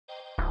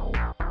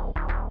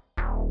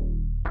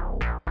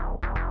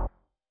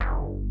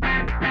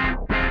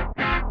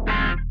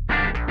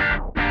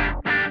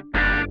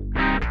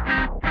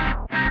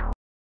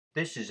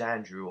This is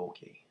Andrew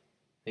Augie.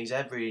 He's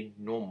every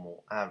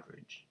normal,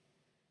 average,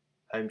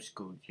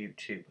 homeschooled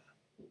YouTuber.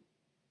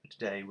 But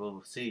today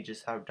we'll see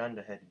just how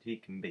dunderheaded he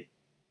can be.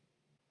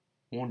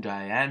 One day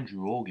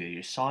Andrew Augie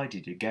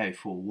decided to go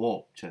for a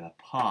walk to the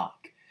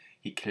park.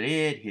 He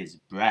cleared his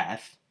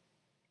breath,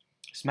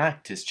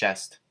 smacked his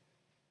chest,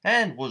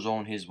 and was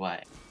on his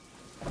way.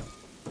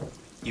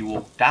 He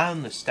walked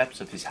down the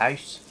steps of his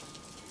house.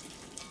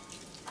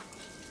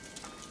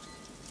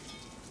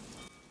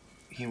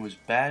 He was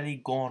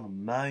barely gone a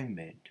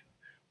moment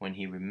when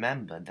he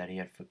remembered that he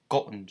had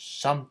forgotten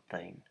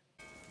something.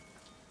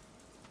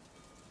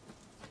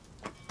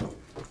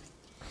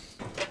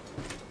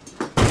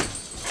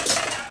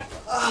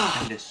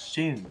 And as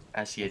soon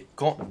as he had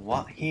gotten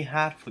what he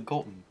had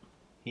forgotten,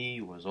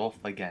 he was off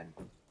again.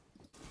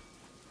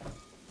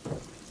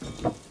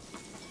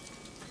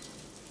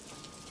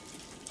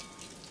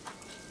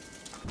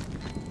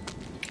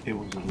 It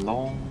was a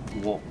long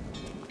walk,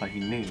 but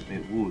he knew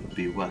it would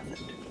be worth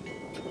it.